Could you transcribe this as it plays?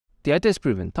Toyota has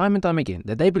proven time and time again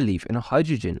that they believe in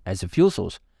hydrogen as a fuel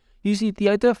source. You see,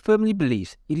 Toyota firmly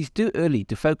believes it is too early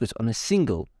to focus on a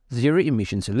single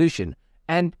zero-emission solution,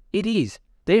 and it is.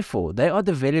 Therefore, they are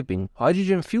developing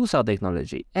hydrogen fuel cell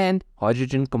technology and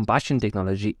hydrogen combustion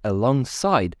technology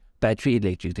alongside battery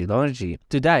electric technology.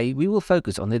 Today, we will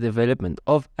focus on the development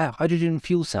of a hydrogen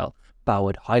fuel cell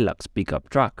powered Hilux pickup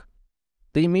truck.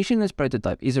 The emission-less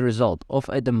prototype is a result of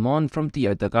a demand from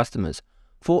Toyota customers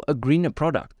for a greener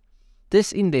product.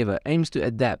 This endeavour aims to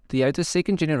adapt Toyota's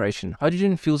second-generation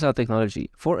hydrogen fuel cell technology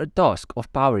for a task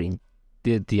of powering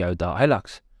the Toyota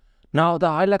Hilux. Now, the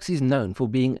Hilux is known for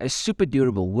being a super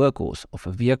durable workhorse of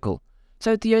a vehicle,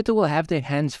 so Toyota will have their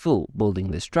hands full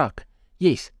building this truck.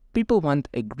 Yes, people want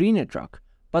a greener truck,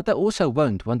 but they also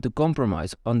won't want to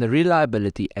compromise on the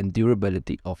reliability and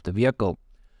durability of the vehicle.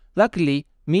 Luckily,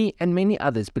 me and many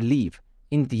others believe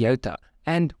in Toyota,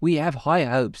 and we have high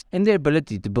hopes in their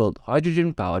ability to build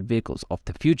hydrogen-powered vehicles of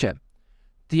the future.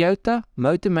 Toyota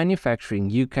Motor Manufacturing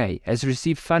UK has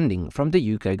received funding from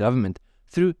the UK government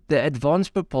through the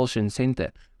Advanced Propulsion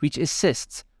Centre, which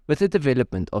assists with the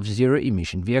development of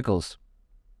zero-emission vehicles.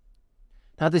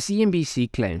 Now, the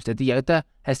CMBC claims that Toyota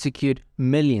has secured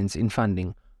millions in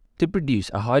funding to produce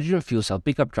a hydrogen fuel cell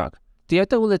pickup truck.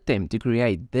 Toyota will attempt to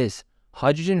create this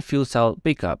hydrogen fuel cell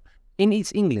pickup in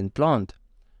its England plant.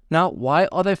 Now, why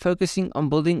are they focusing on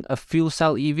building a fuel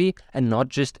cell EV and not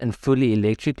just a fully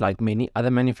electric like many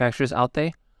other manufacturers out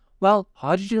there? Well,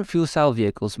 hydrogen fuel cell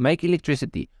vehicles make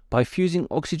electricity by fusing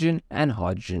oxygen and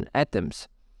hydrogen atoms,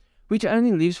 which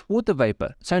only leaves water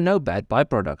vapor, so no bad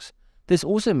byproducts. This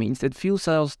also means that fuel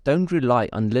cells don't rely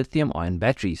on lithium-ion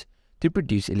batteries to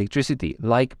produce electricity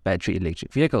like battery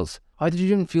electric vehicles.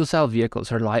 Hydrogen fuel cell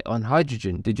vehicles rely on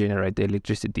hydrogen to generate the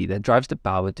electricity that drives the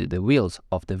power to the wheels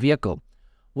of the vehicle.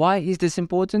 Why is this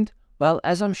important? Well,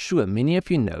 as I'm sure many of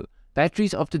you know,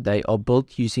 batteries of today are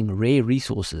built using rare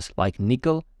resources like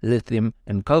nickel, lithium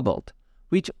and cobalt,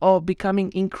 which are becoming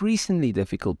increasingly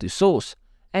difficult to source,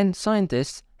 and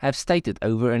scientists have stated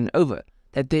over and over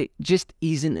that there just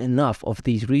isn't enough of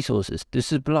these resources to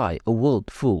supply a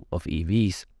world full of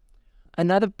EVs.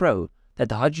 Another pro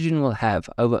that hydrogen will have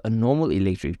over a normal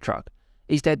electric truck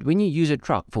is that when you use a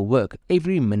truck for work,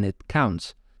 every minute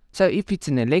counts. So if it's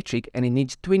an electric and it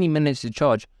needs 20 minutes to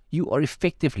charge, you are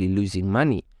effectively losing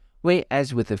money,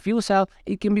 whereas with a fuel cell,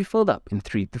 it can be filled up in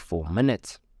 3 to 4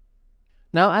 minutes.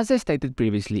 Now, as I stated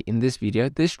previously in this video,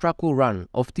 this truck will run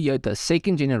off Toyota's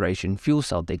second-generation fuel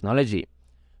cell technology.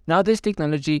 Now, this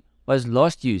technology was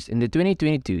last used in the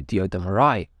 2022 Toyota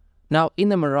Mirai. Now, in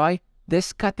the Mirai,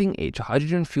 this cutting-edge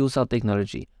hydrogen fuel cell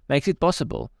technology makes it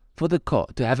possible for the car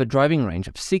to have a driving range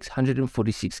of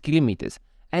 646 kilometers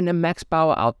and a max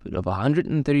power output of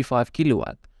 135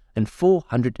 kilowatt and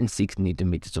 406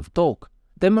 newton-meters of torque.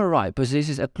 The Mirai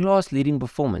possesses a class-leading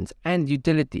performance and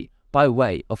utility by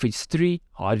way of its 3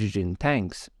 hydrogen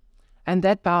tanks. And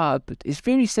that power output is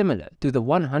very similar to the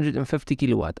 150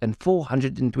 kilowatt and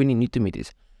 420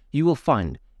 newton-meters you will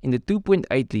find in the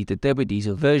 2.8-litre turbo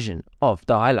diesel version of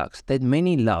the Hilux that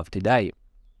many love today.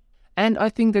 And I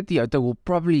think that Toyota will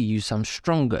probably use some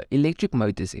stronger electric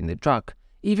motors in the truck,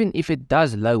 even if it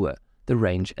does lower the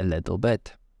range a little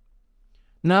bit.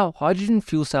 Now, hydrogen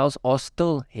fuel cells are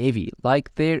still heavy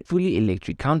like their fully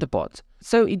electric counterparts,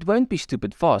 so it won't be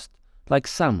stupid fast like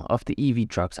some of the EV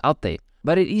trucks out there,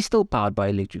 but it is still powered by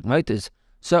electric motors,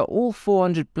 so all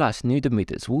 400 plus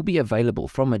newton-meters will be available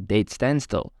from a dead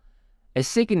standstill. A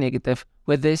second negative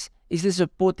with this is the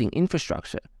supporting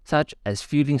infrastructure, such as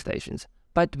fueling stations,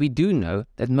 but we do know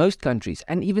that most countries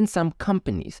and even some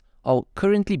companies are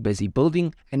currently busy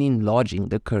building and enlarging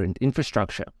the current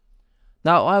infrastructure.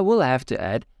 Now, I will have to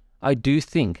add, I do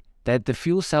think that the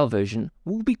fuel cell version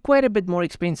will be quite a bit more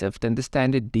expensive than the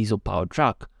standard diesel-powered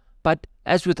truck, but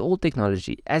as with all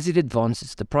technology, as it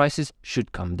advances, the prices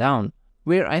should come down,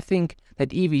 where I think that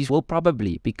EVs will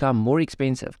probably become more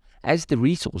expensive as the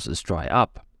resources dry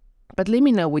up. But let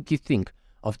me know what you think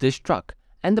of this truck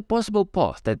and the possible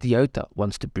path that Toyota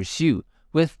wants to pursue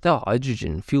with the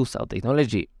hydrogen fuel cell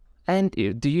technology. And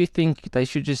do you think they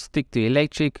should just stick to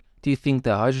electric? Do you think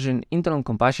the hydrogen internal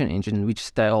combustion engine,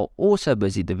 which they are also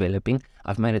busy developing,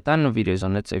 I've made a ton of videos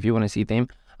on it, so if you want to see them,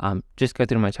 just go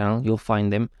to my channel, you'll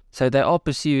find them. So they are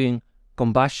pursuing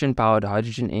combustion powered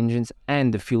hydrogen engines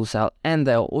and the fuel cell, and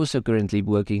they are also currently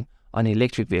working on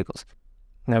electric vehicles.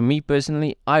 Now, me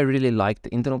personally, I really like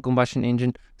the internal combustion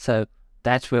engine, so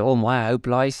that's where all my hope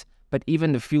lies. But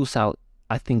even the fuel cell,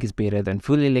 I think, is better than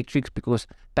full electrics, because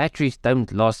batteries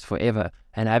don't last forever,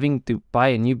 and having to buy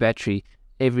a new battery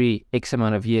every X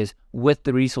amount of years with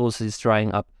the resources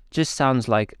drying up just sounds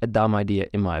like a dumb idea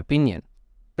in my opinion.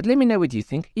 But let me know what you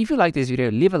think. If you like this video,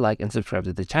 leave a like and subscribe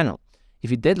to the channel. If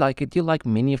you did like it, you'll like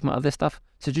many of my other stuff,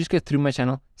 so just go through my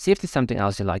channel, see if there's something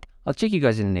else you like. I'll check you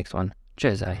guys in the next one.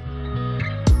 Cheers, eh?